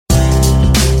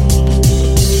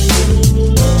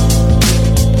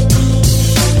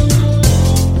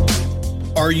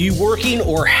Are you working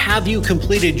or have you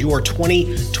completed your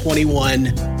 2021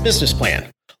 business plan?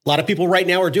 A lot of people right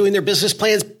now are doing their business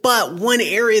plans, but one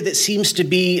area that seems to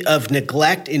be of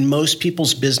neglect in most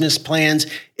people's business plans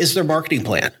is their marketing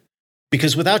plan.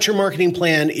 Because without your marketing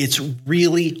plan, it's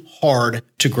really hard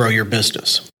to grow your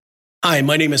business. Hi,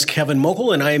 my name is Kevin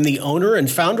Mokel, and I am the owner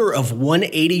and founder of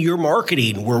 180 Your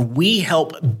Marketing, where we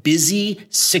help busy,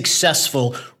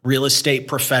 successful real estate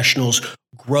professionals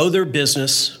grow their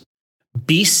business,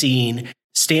 be seen,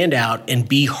 stand out, and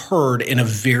be heard in a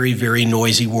very, very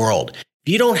noisy world.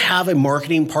 If you don't have a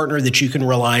marketing partner that you can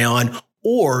rely on,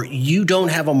 or you don't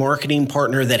have a marketing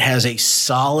partner that has a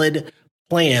solid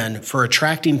plan for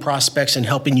attracting prospects and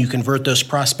helping you convert those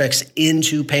prospects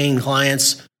into paying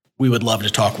clients, we would love to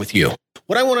talk with you.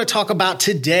 What I want to talk about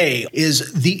today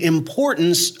is the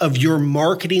importance of your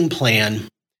marketing plan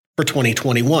for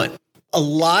 2021. A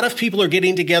lot of people are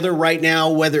getting together right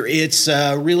now, whether it's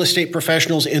real estate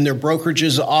professionals in their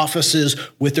brokerages, offices,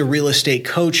 with their real estate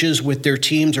coaches, with their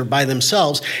teams, or by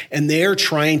themselves, and they're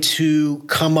trying to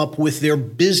come up with their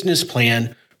business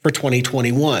plan for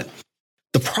 2021.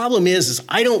 The problem is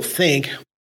I don't think,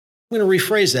 I'm going to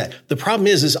rephrase that. The problem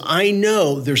is I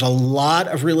know there's a lot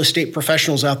of real estate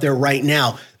professionals out there right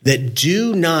now that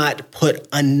do not put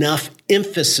enough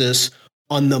emphasis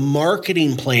on the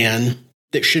marketing plan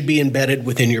that should be embedded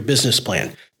within your business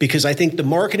plan. Because I think the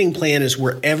marketing plan is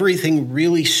where everything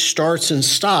really starts and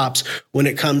stops when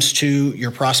it comes to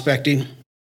your prospecting,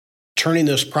 turning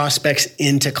those prospects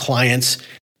into clients,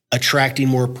 attracting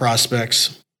more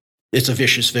prospects. It's a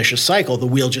vicious cycle. The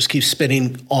wheel just keeps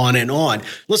spinning on and on.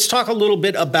 Let's talk a little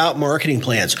bit about marketing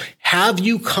plans. Have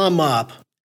you come up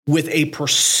with a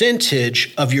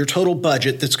percentage of your total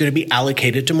budget that's going to be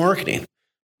allocated to marketing?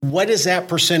 What does that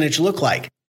percentage look like?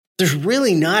 There's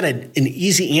really not an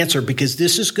easy answer because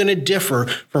this is going to differ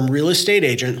from real estate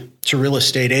agent to real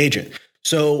estate agent.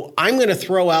 So I'm going to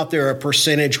throw out there a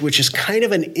percentage, which is kind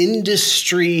of an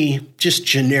industry, just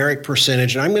generic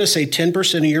percentage. And I'm going to say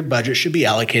 10% of your budget should be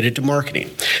allocated to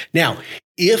marketing. Now,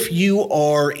 if you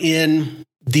are in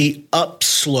the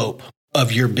upslope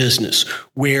of your business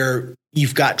where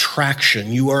you've got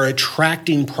traction, you are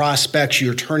attracting prospects,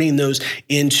 you're turning those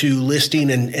into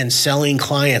listing and selling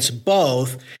clients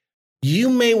both,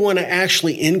 you may want to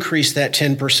actually increase that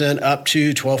 10% up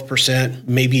to 12%,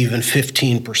 maybe even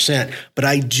 15%. But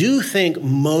I do think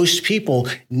most people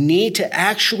need to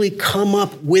actually come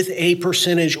up with a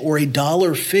percentage or a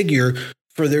dollar figure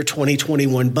for their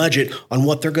 2021 budget on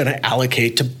what they're going to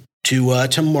allocate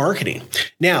to marketing.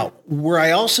 Now, where I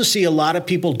also see a lot of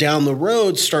people down the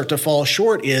road start to fall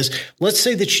short is, let's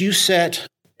say that you set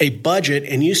a budget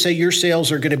and you say your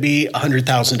sales are going to be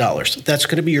 $100,000. That's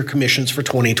going to be your commissions for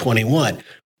 2021.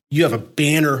 You have a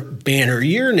banner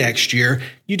year next year.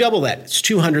 You double that. It's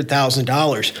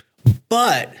 $200,000.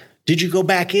 But did you go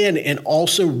back in and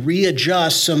also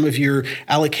readjust some of your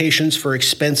allocations for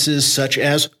expenses such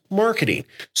as marketing?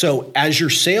 So as your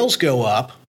sales go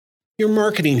up, your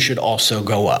marketing should also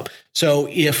go up. So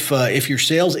if your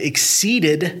sales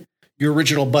exceeded your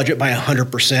original budget by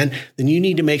 100%, then you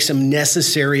need to make some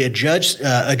necessary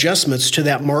adjustments to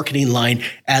that marketing line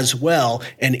as well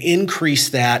and increase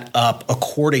that up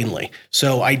accordingly.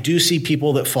 So I do see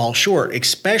people that fall short,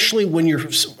 especially when you're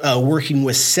working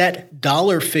with set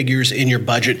dollar figures in your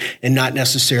budget and not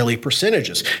necessarily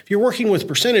percentages. If you're working with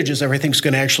percentages, everything's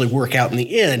going to actually work out in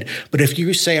the end. But if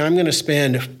you say, I'm going to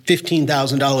spend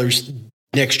 $15,000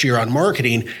 next year on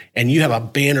marketing, and you have a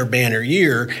banner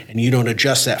year, and you don't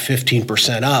adjust that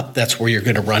 15% up, that's where you're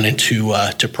going to run into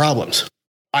problems.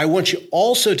 I want you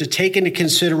also to take into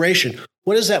consideration,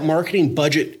 what does that marketing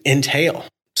budget entail?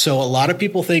 So a lot of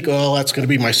people think, oh, that's going to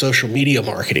be my social media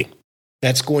marketing.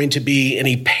 That's going to be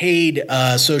any paid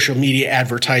social media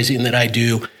advertising that I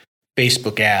do,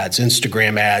 Facebook ads,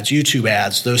 Instagram ads, YouTube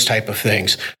ads, those type of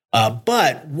things.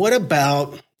 But what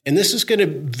about, and this is going to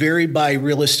vary by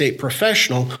real estate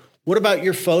professional, what about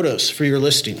your photos for your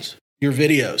listings, your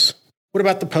videos? What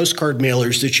about the postcard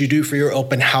mailers that you do for your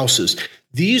open houses?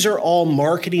 These are all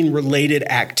marketing related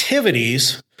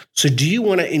activities. So do you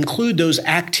want to include those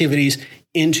activities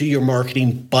into your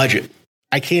marketing budget?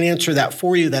 I can't answer that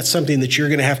for you. That's something that you're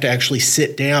going to have to actually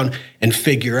sit down and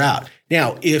figure out.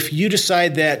 Now, if you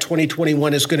decide that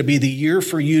 2021 is going to be the year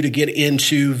for you to get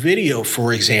into video,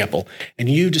 for example, and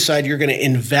you decide you're going to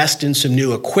invest in some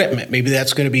new equipment, maybe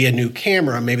that's going to be a new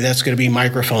camera, maybe that's going to be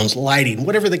microphones, lighting,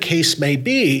 whatever the case may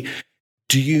be,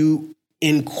 do you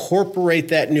incorporate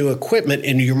that new equipment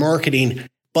into your marketing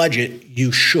budget?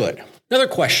 You should. Another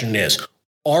question is,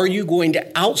 are you going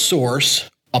to outsource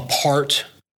a part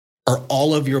or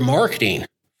all of your marketing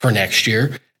for next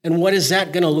year? And what is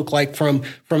that going to look like from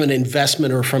an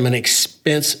investment or from an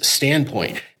expense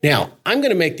standpoint? Now, I'm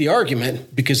going to make the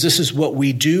argument, because this is what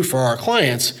we do for our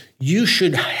clients, you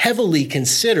should heavily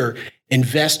consider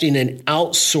investing in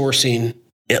outsourcing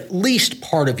at least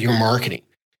part of your marketing.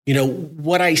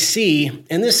 What I see,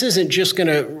 and this isn't just going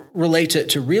to relate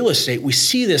to real estate, we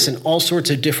see this in all sorts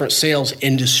of different sales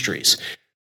industries.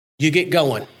 You get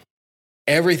going.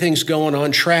 Everything's going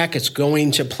on track. It's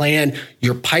going to plan.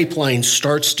 Your pipeline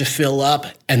starts to fill up,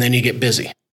 and then you get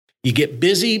busy. You get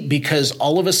busy because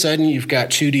all of a sudden you've got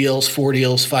 2 deals, 4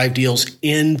 deals, 5 deals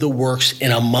in the works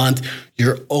in a month.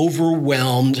 You're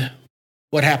overwhelmed.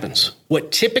 What happens?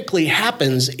 What typically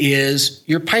happens is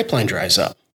your pipeline dries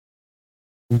up.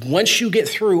 Once you get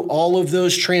through all of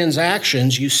those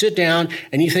transactions, you sit down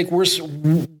and you think,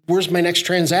 where's my next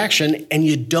transaction? And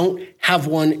you don't have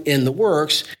one in the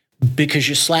works because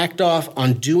you slacked off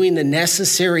on doing the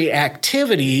necessary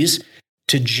activities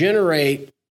to generate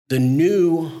the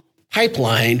new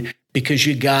pipeline because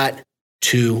you got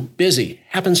too busy.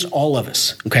 Happens to all of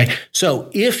us, okay? So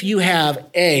if you have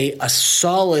a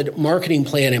solid marketing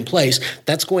plan in place,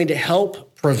 that's going to help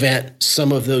prevent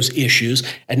some of those issues.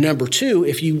 And number 2,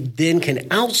 if you then can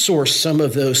outsource some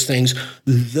of those things,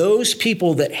 those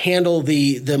people that handle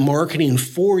the marketing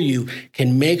for you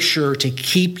can make sure to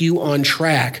keep you on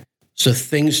track so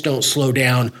things don't slow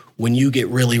down when you get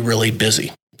really, really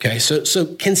busy. Okay,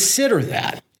 so consider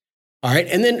that. All right,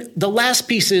 and then the last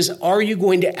piece is, are you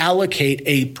going to allocate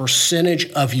a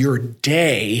percentage of your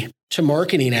day to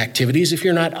marketing activities if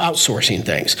you're not outsourcing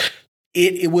things?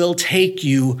 It will take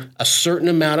you a certain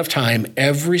amount of time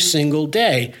every single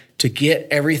day to get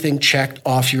everything checked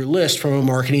off your list from a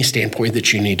marketing standpoint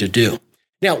that you need to do.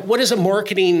 Now, what is a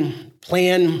marketing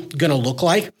plan going to look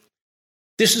like?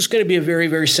 This is going to be a very,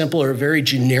 very simple or a very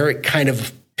generic kind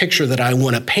of picture that I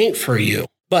want to paint for you.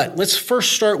 But let's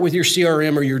first start with your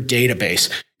CRM or your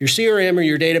database. Your CRM or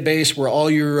your database, where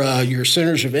all your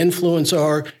centers of influence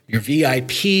are, your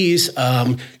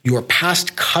VIPs, your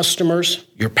past customers,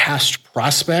 your past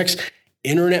prospects,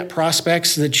 internet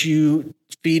prospects that you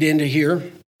feed into here.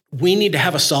 We need to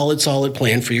have a solid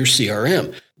plan for your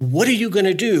CRM. What are you going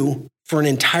to do for an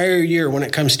entire year when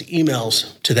it comes to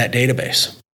emails to that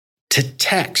database? To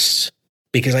text,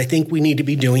 because I think we need to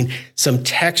be doing some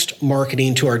text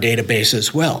marketing to our database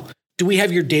as well. Do we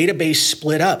have your database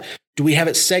split up? Do we have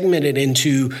it segmented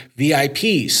into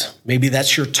VIPs? Maybe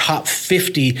that's your top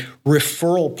 50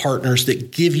 referral partners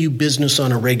that give you business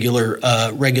on a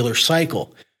regular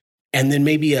cycle. And then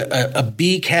maybe a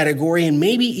B category and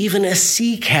maybe even a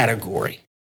C category.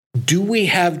 Do we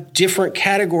have different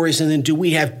categories, and then do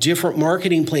we have different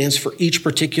marketing plans for each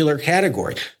particular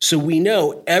category? So we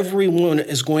know everyone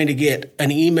is going to get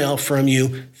an email from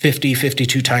you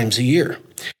 52 times a year.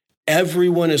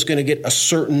 Everyone is going to get a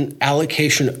certain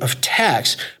allocation of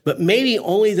text, but maybe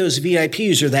only those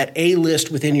VIPs or that A list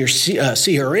within your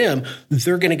CRM,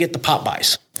 they're going to get the pop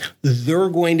buys. They're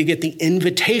going to get the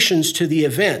invitations to the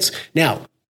events. Now,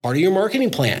 part of your marketing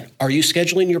plan, are you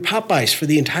scheduling your pop buys for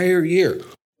the entire year?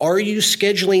 Are you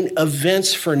scheduling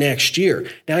events for next year?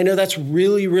 Now, I know that's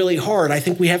really, really hard. I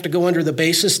think we have to go under the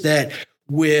basis that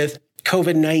with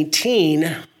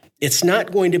COVID-19, it's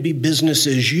not going to be business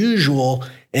as usual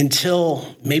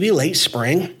until maybe late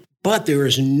spring, but there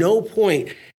is no point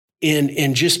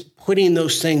in just putting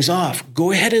those things off.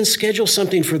 Go ahead and schedule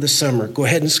something for the summer. Go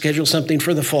ahead and schedule something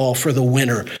for the fall, for the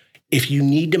winter. If you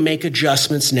need to make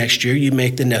adjustments next year, you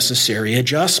make the necessary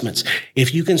adjustments.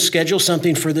 If you can schedule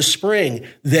something for the spring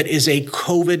that is a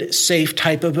COVID-safe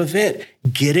type of event,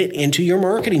 get it into your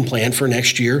marketing plan for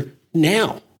next year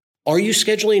now. Are you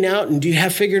scheduling out, and do you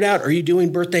have figured out, are you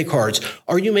doing birthday cards?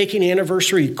 Are you making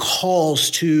anniversary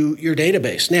calls to your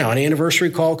database? Now, an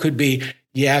anniversary call could be,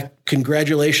 yeah,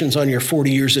 congratulations on your 40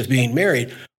 years of being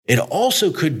married. It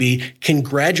also could be,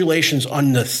 congratulations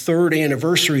on the 3rd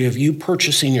anniversary of you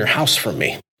purchasing your house from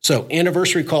me. So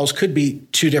anniversary calls could be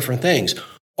 2 different things.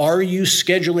 Are you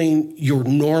scheduling your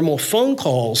normal phone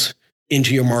calls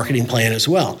into your marketing plan as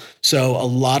well? So a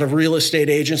lot of real estate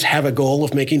agents have a goal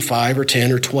of making 5 or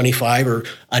 10 or 25 or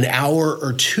an hour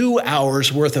or 2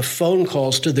 hours worth of phone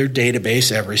calls to their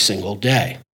database every single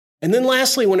day. And then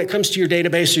lastly, when it comes to your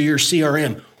database or your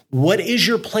CRM, what is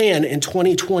your plan in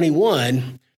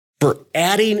 2021 for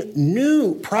adding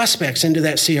new prospects into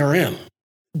that CRM?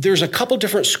 There's a couple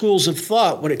different schools of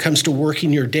thought when it comes to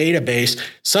working your database.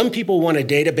 Some people want a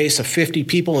database of 50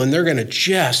 people, and they're going to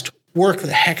just work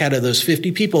the heck out of those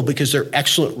 50 people because they're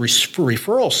excellent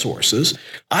referral sources.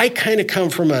 I kind of come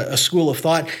from a school of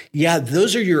thought, yeah,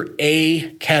 those are your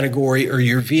A category or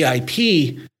your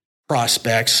VIP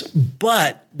prospects,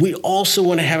 but we also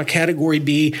want to have a category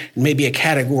B, maybe a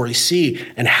category C.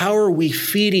 And how are we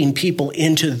feeding people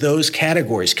into those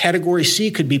categories? Category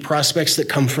C could be prospects that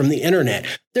come from the internet.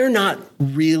 They're not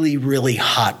really, really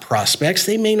hot prospects.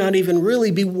 They may not even really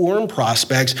be warm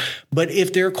prospects, but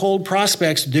if they're cold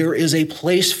prospects, there is a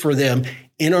place for them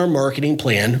in our marketing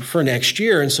plan for next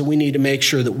year. And so we need to make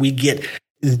sure that we get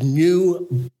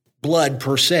new blood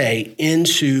per se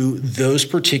into those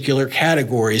particular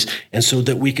categories, and so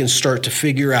that we can start to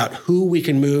figure out who we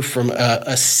can move from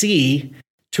a C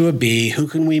to a B, who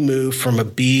can we move from a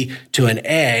B to an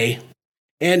A.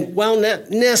 And while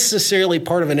not necessarily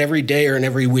part of an everyday or an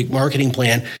every week marketing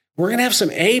plan, we're going to have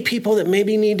some A people that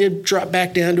maybe need to drop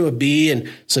back down to a B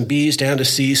and some Bs down to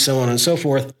C, so on and so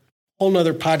forth. Whole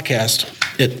nother podcast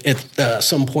at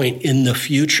some point in the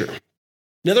future.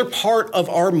 Another part of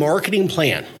our marketing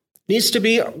plan needs to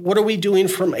be, what are we doing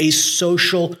from a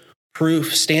social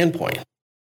proof standpoint?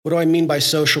 What do I mean by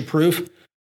social proof?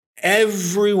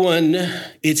 Everyone,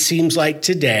 it seems like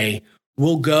today,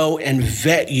 will go and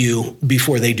vet you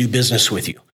before they do business with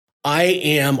you. I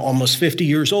am almost 50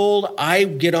 years old. I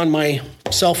get on my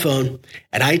cell phone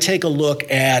and I take a look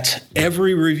at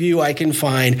every review I can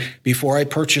find before I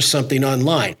purchase something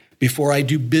online, before I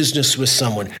do business with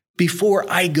someone. Before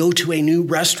I go to a new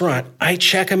restaurant, I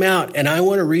check them out and I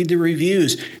want to read the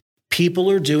reviews.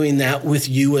 People are doing that with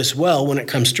you as well when it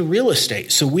comes to real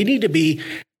estate. So we need to be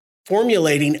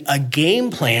formulating a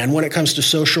game plan when it comes to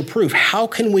social proof. How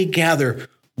can we gather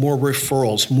more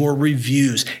referrals, more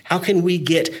reviews? How can we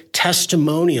get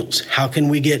testimonials? How can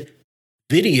we get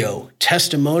video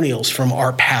testimonials from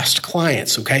our past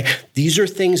clients, okay? These are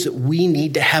things that we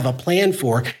need to have a plan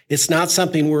for. It's not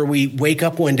something where we wake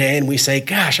up one day and we say,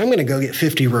 gosh, I'm going to go get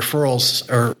 50 referrals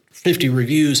or 50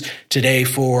 reviews today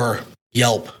for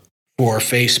Yelp, for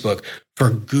Facebook, for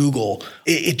Google.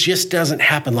 It just doesn't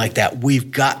happen like that.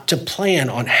 We've got to plan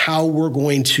on how we're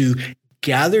going to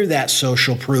gather that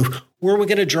social proof. Where are we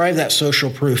going to drive that social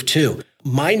proof to?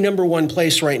 My number one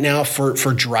place right now for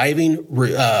driving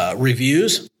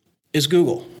reviews is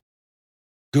Google.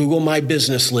 Google My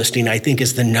Business Listing, I think,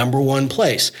 is the number one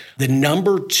place. The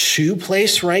number two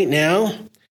place right now,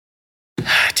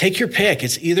 take your pick.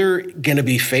 It's either going to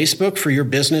be Facebook for your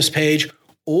business page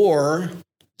or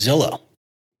Zillow.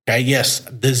 Okay, yes,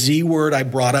 the Z word, I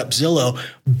brought up Zillow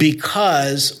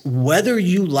because whether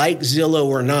you like Zillow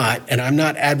or not, and I'm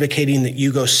not advocating that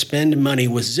you go spend money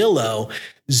with Zillow,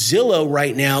 Zillow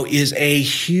right now is a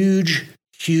huge,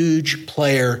 huge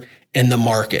player in the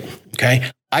market, okay?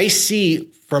 I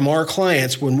see from our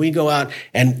clients when we go out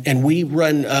and we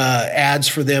run ads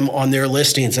for them on their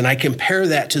listings, and I compare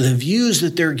that to the views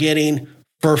that they're getting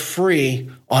for free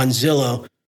on Zillow.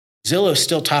 Zillow is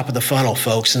still top of the funnel,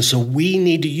 folks. And so we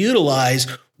need to utilize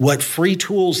what free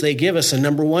tools they give us. And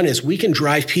number one is we can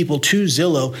drive people to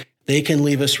Zillow. They can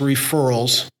leave us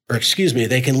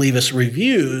they can leave us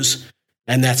reviews.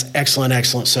 And that's excellent,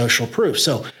 excellent social proof.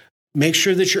 So make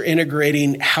sure that you're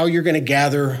integrating how you're going to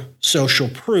gather social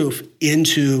proof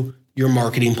into your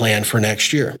marketing plan for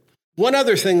next year. One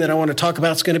other thing that I want to talk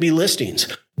about is going to be listings.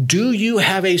 Do you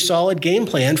have a solid game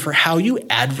plan for how you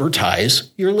advertise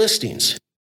your listings?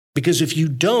 Because if you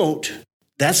don't,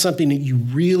 that's something that you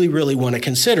really, really want to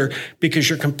consider because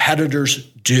your competitors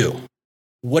do.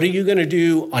 What are you going to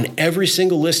do on every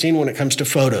single listing when it comes to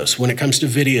photos, when it comes to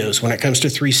videos, when it comes to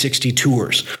 360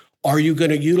 tours? Are you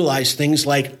going to utilize things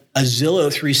like a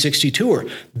Zillow 360 tour?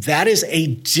 That is a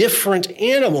different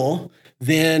animal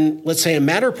than, let's say, a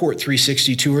Matterport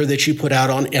 360 tour that you put out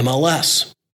on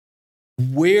MLS.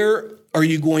 Where are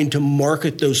you going to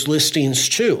market those listings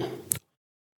to?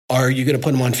 Are you going to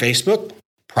put them on Facebook?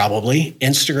 Probably.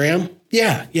 Instagram?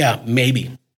 Yeah,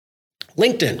 maybe.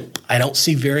 LinkedIn. I don't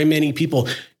see very many people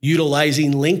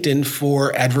utilizing LinkedIn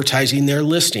for advertising their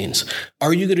listings.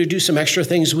 Are you going to do some extra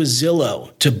things with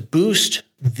Zillow to boost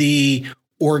the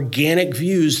organic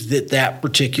views that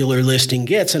particular listing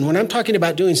gets? And when I'm talking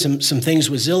about doing some things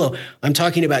with Zillow, I'm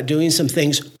talking about doing some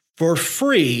things for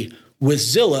free with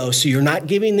Zillow. So you're not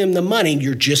giving them the money.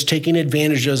 You're just taking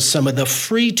advantage of some of the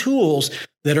free tools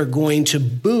that are going to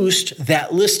boost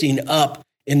that listing up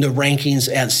in the rankings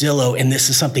at Zillow. And this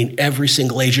is something every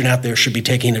single agent out there should be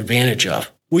taking advantage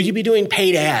of. Will you be doing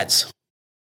paid ads?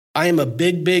 I am a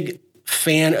big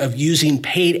fan of using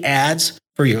paid ads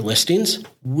for your listings.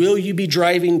 Will you be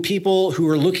driving people who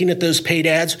are looking at those paid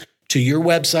ads to your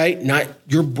website, not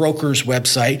your broker's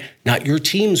website, not your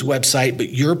team's website, but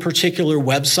your particular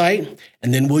website?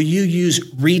 And then will you use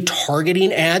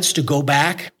retargeting ads to go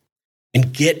back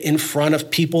and get in front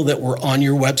of people that were on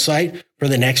your website for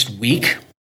the next week?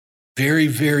 Very,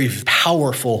 very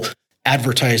powerful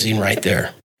advertising right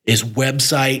there, is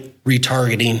website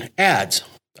retargeting ads.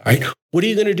 All right. What are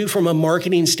you going to do from a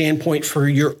marketing standpoint for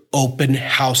your open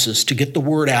houses to get the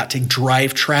word out, to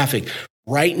drive traffic?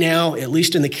 Right now, at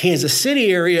least in the Kansas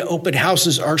City area, open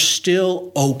houses are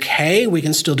still okay. We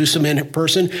can still do some in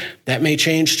person. That may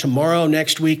change tomorrow,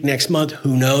 next week, next month,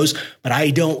 who knows? But I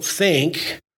don't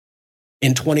think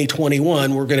in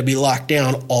 2021, we're going to be locked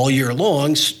down all year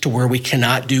long to where we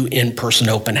cannot do in-person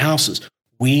open houses.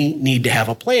 We need to have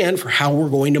a plan for how we're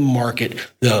going to market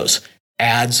those.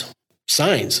 Ads,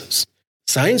 signs.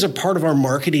 Signs are part of our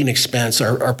marketing expense,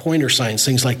 our pointer signs,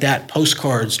 things like that,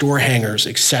 postcards, door hangers,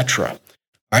 etc.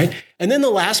 All right. And then the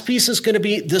last piece is going to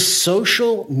be the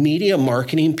social media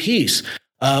marketing piece,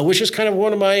 which is kind of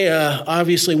one of my,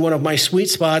 obviously one of my sweet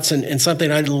spots and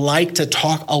something I'd like to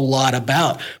talk a lot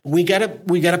about. We got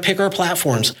to pick our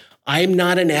platforms. I'm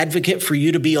not an advocate for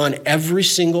you to be on every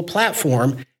single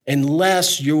platform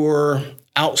unless you're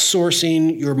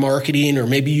outsourcing your marketing, or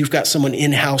maybe you've got someone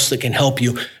in-house that can help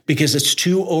you, because it's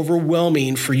too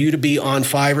overwhelming for you to be on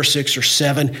 5 or 6 or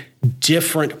 7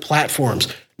 different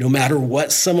platforms. No matter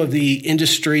what some of the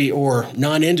industry or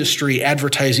non-industry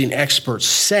advertising experts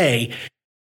say,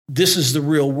 this is the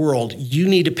real world. You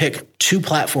need to pick 2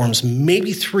 platforms,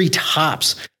 maybe 3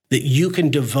 tops, that you can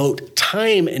devote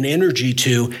time and energy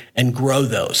to and grow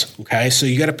those. Okay, so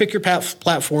you got to pick your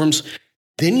platforms.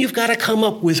 Then you've got to come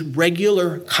up with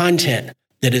regular content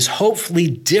that is hopefully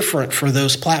different for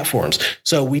those platforms.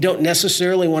 So we don't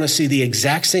necessarily want to see the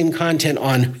exact same content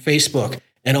on Facebook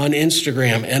and on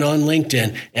Instagram and on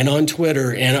LinkedIn and on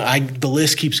Twitter. And the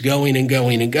list keeps going and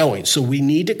going and going. So we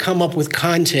need to come up with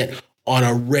content on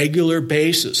a regular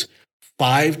basis,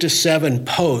 5 to 7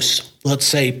 posts, let's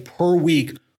say per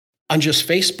week on just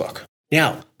Facebook.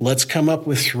 Now, let's come up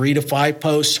with 3 to 5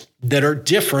 posts that are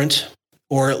different,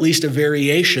 or at least a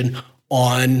variation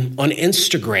on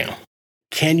Instagram.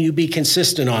 Can you be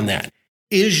consistent on that?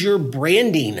 Is your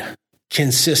branding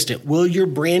consistent? Will your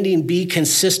branding be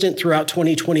consistent throughout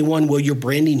 2021? Will your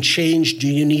branding change? Do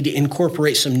you need to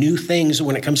incorporate some new things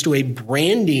when it comes to a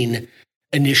branding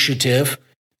initiative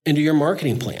into your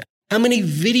marketing plan? How many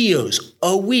videos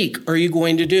a week are you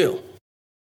going to do?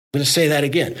 I'm going to say that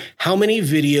again. How many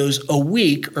videos a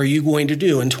week are you going to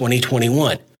do in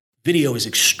 2021? Video is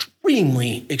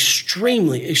extremely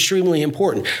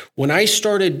important. When I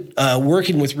started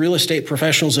working with real estate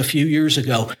professionals a few years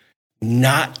ago,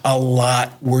 not a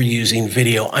lot were using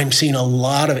video. I'm seeing a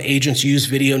lot of agents use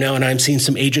video now, and I'm seeing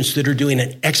some agents that are doing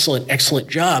an excellent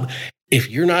job. If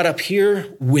you're not up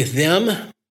here with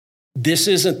them, this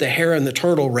isn't the hare and the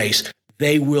turtle race.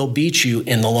 They will beat you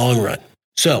in the long run.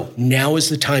 So now is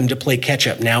the time to play catch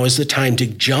up. Now is the time to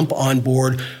jump on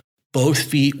board both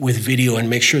feet with video and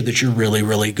make sure that you're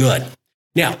really good.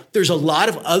 Now, there's a lot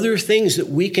of other things that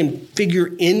we can figure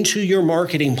into your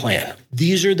marketing plan.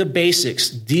 These are the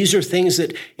basics. These are things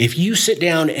that if you sit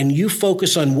down and you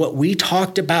focus on what we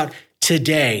talked about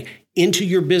today into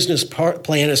your business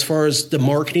plan as far as the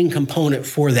marketing component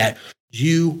for that,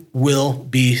 you will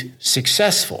be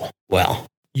successful. Well,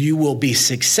 you will be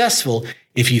successful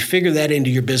if you figure that into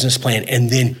your business plan and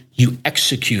then you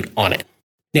execute on it.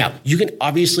 Now, you can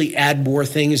obviously add more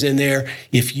things in there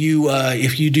if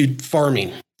you do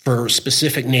farming for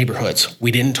specific neighborhoods.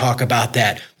 We didn't talk about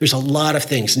that. There's a lot of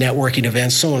things, networking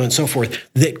events, so on and so forth,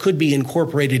 that could be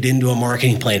incorporated into a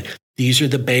marketing plan. These are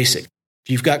the basics.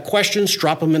 If you've got questions,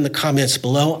 drop them in the comments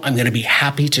below. I'm going to be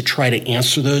happy to try to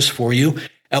answer those for you.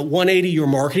 At 180 Your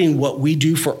Marketing, what we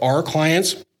do for our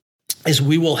clients is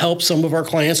we will help some of our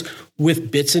clients with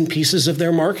bits and pieces of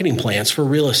their marketing plans for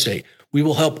real estate. We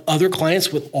will help other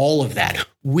clients with all of that.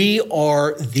 We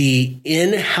are the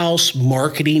in-house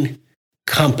marketing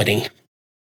company.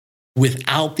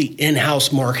 Without the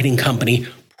in-house marketing company,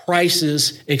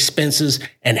 prices, expenses,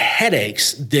 and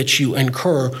headaches that you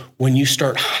incur when you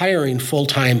start hiring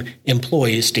full-time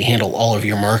employees to handle all of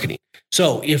your marketing.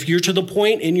 So if you're to the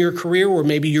point in your career where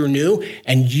maybe you're new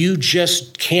and you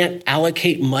just can't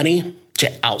allocate money to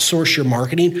outsource your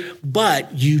marketing,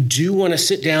 but you do want to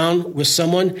sit down with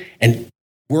someone and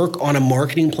work on a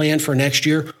marketing plan for next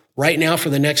year. Right now, for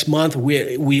the next month,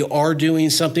 we are doing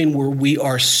something where we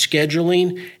are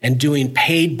scheduling and doing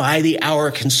paid by the hour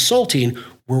consulting,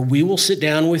 where we will sit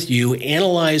down with you,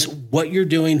 analyze what you're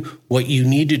doing, what you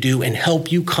need to do, and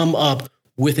help you come up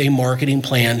with a marketing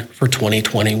plan for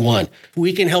 2021. If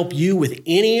we can help you with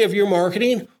any of your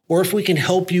marketing, or if we can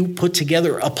help you put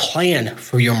together a plan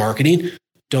for your marketing,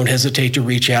 don't hesitate to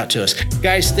reach out to us.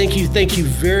 Guys, thank you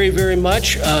very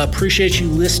much. Appreciate you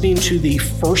listening to the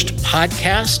first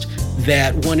podcast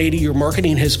that 180 Your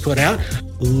Marketing has put out.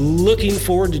 Looking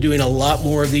forward to doing a lot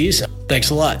more of these. Thanks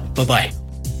a lot. Bye-bye.